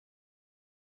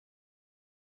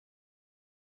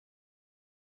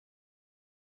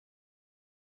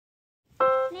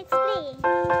Let's play.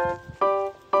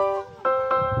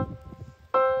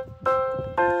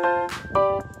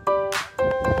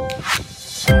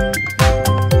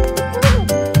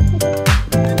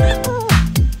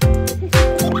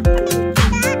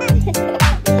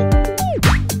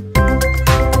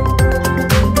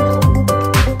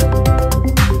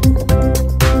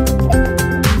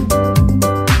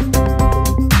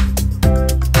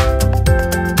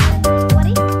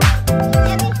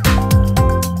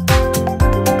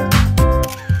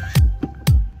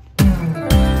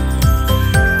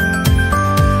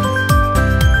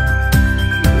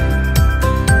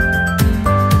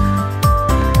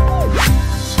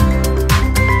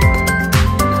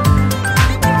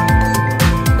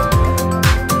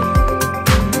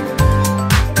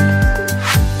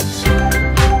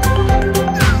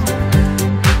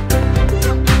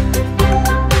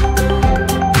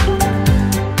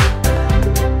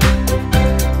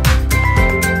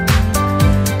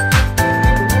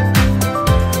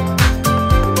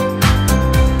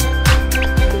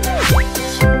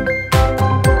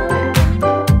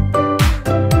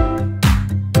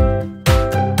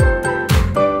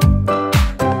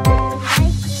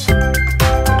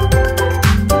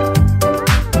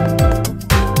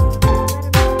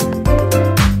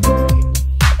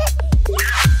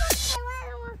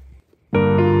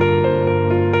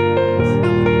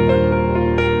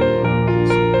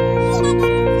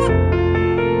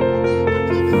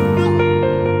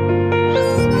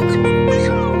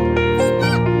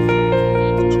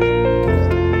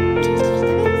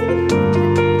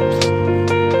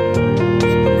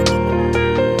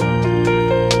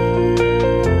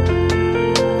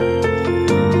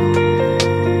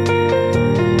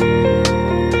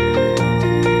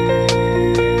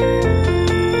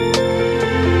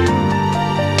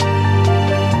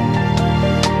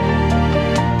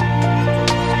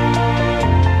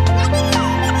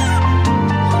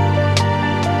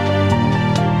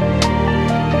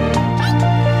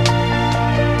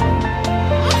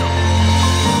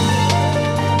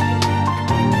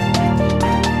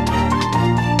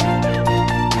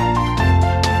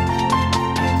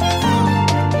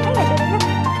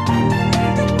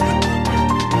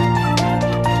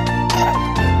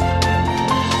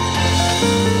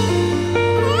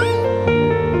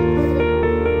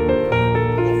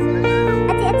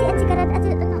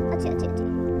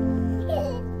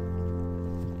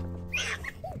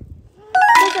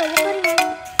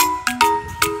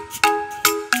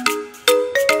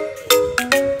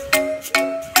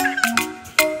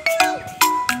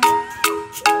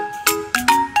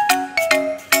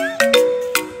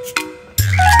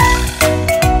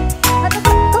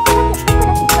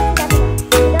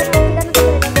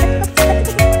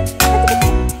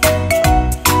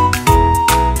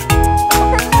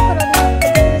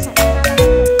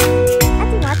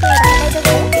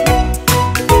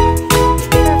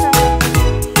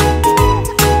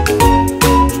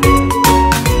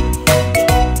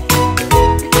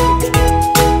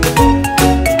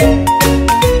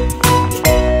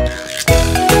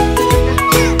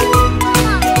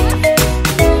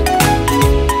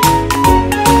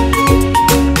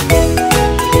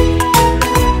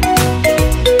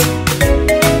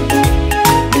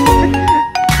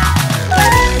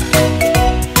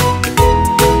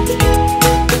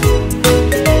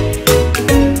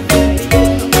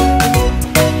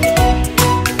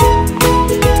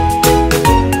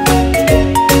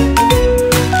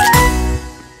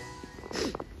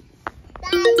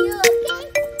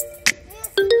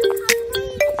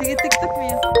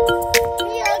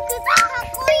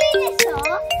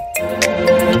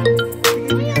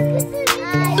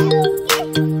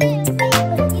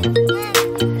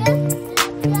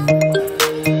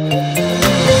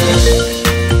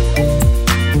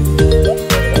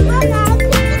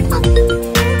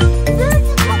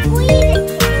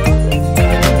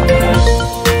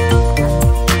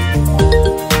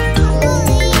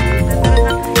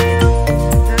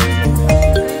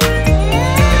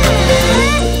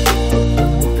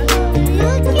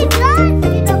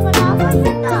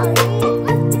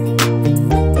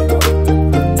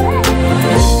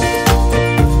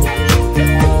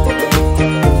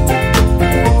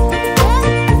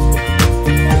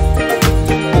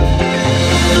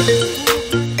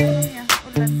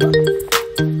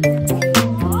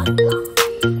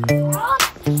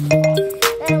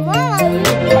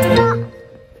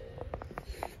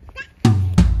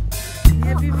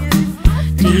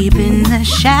 Deep in the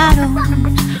shadows,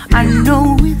 I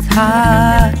know it's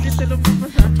hard to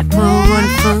put one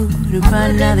foot in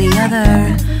front of the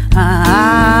other.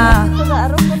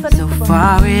 So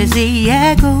far as the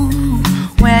echo,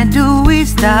 where do we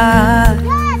start?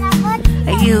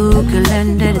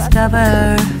 mission to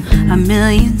discover a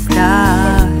million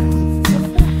stars.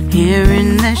 Here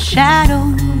in the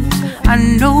shadows, I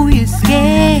know you're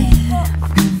scared.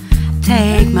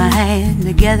 Take my hand,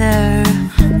 together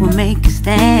we'll make a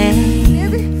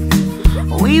stand.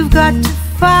 We've got to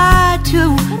fight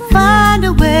to find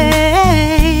a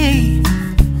way.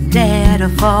 Dare to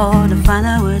fall to find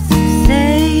out what to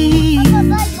say.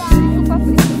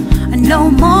 No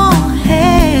more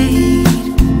hate.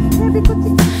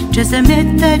 Just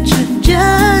admit that you're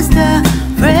just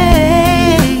afraid.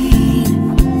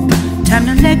 Time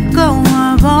to let go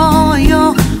of all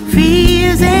your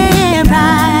fears and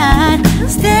pride.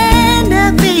 Stand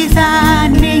up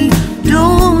beside me,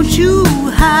 don't you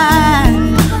hide.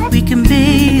 We can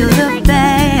build a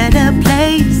better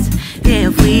place.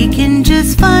 If we can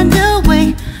just find a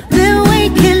way, then we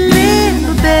can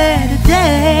live a better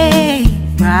day.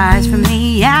 Rise from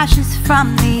the ashes,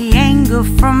 from the anger,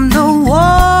 from the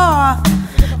war.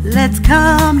 Let's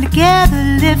come together,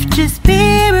 lift your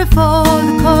spirit for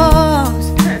the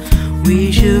cause.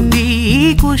 We should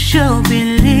be equal, should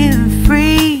be living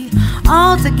free.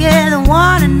 All together,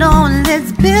 one and all,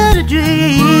 let's build a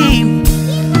dream.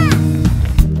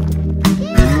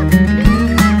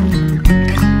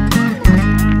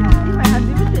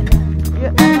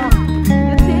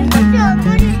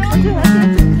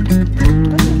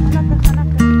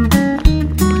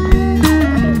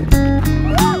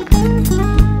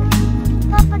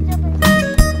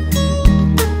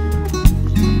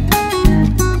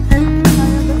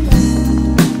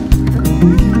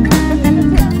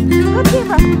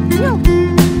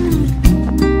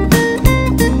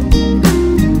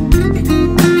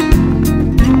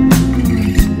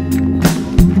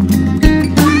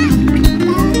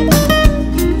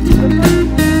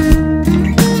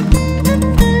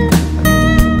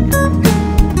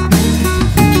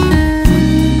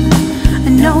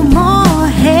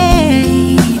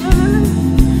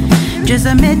 Just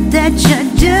admit that you're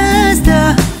just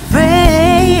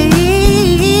afraid.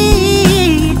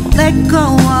 Let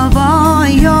go of all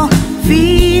your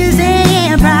fears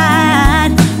and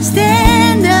pride.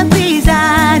 Stand up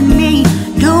beside me,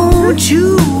 don't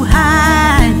you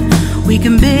hide. We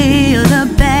can build a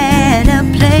better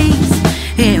place.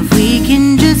 If we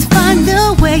can just find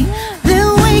a way,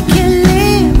 then we can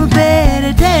live a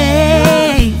better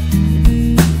day.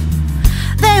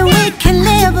 Then we can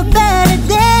live a better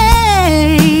day.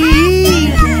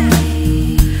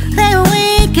 Then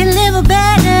we can live a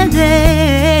better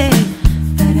day.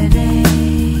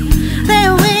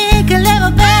 Then we can live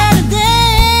a better day.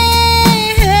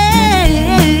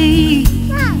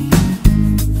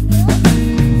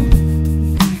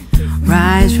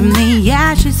 Rise from the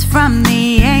ashes, from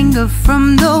the anger,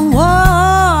 from the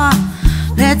war.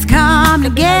 Let's come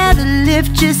together,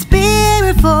 lift your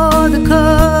spirit for the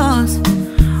cause.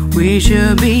 We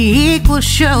should be equal,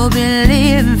 should be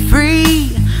living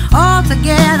free. All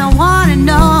together, one and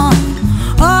all.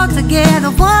 All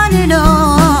together, one and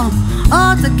all.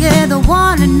 All together,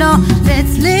 one and all.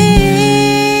 Let's live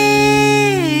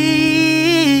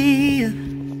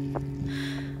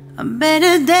a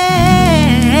better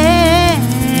day.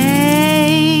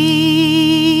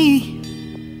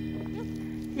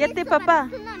 Yeti papa.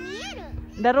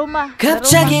 Daruma.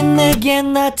 갑자기 내게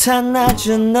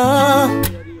나타나준 너.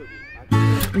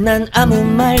 난 아무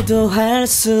말도 할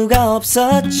수가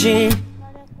없었지.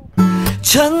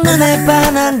 첫눈에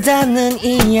반한다는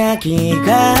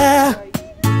이야기가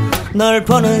널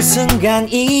보는 순간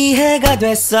이해가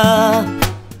됐어.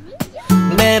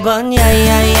 매번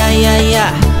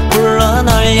야야야야야 불러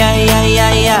널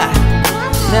야야야야.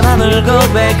 내 맘을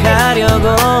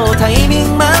고백하려고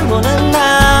타이밍만 보는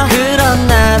나. 그런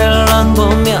나를 넌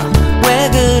보며 왜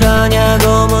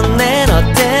그러냐고 묻네 너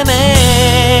때문에.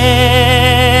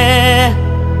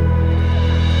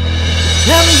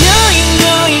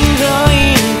 I'm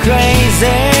going crazy.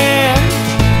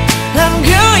 I'm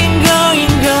going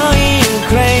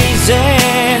crazy.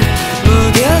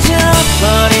 무뎌져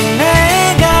버린 내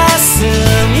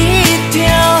가슴이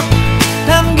뛰어.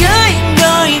 I'm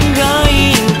going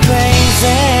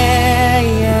crazy.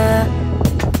 Yeah.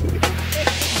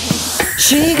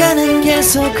 시간은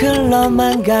계속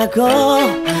흘러만 가고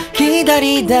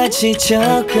기다리다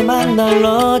지쳐 그만 널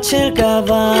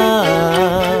놓칠까봐.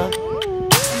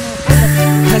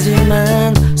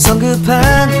 하지만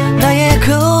성급한 나의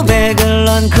고백을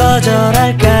넌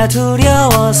거절할까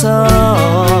두려워서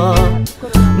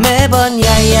매번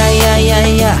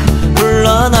야야야야야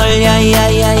불러 널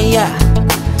야야야야.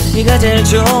 네가 제일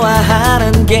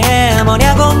좋아하는 게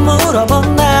뭐냐고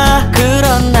물어본 나.